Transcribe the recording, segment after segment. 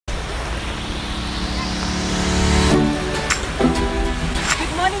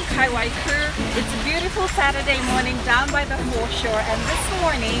KaiWai crew. It's a beautiful Saturday morning down by the foreshore, and this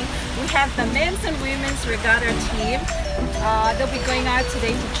morning we have the men's and women's regatta team. They'll be going out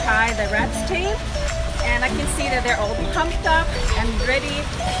today to try the rat tail, and I can see that they're all pumped up and ready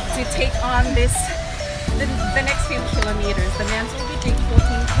to take on the next few kilometers. The men's will be doing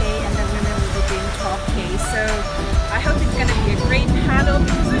 14K and the women will be doing 12K. So I hope it's going to be a great paddle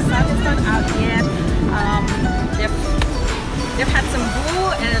because the sun is not out yet. They've had some brew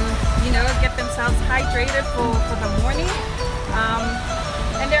and get themselves hydrated for the morning.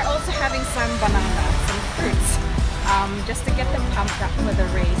 And they're also having some banana, some fruits, just to get them pumped up for the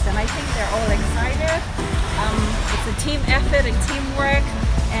race. And I think they're all excited. It's a team effort and teamwork,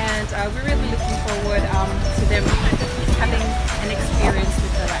 and we're really looking forward to them having an experience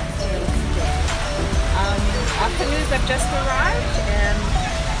with the rat tail today. Our canoes have just arrived, and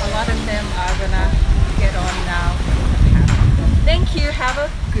a lot of them are gonna get on now. Thank you. Have a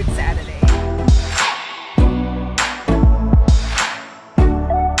good Saturday.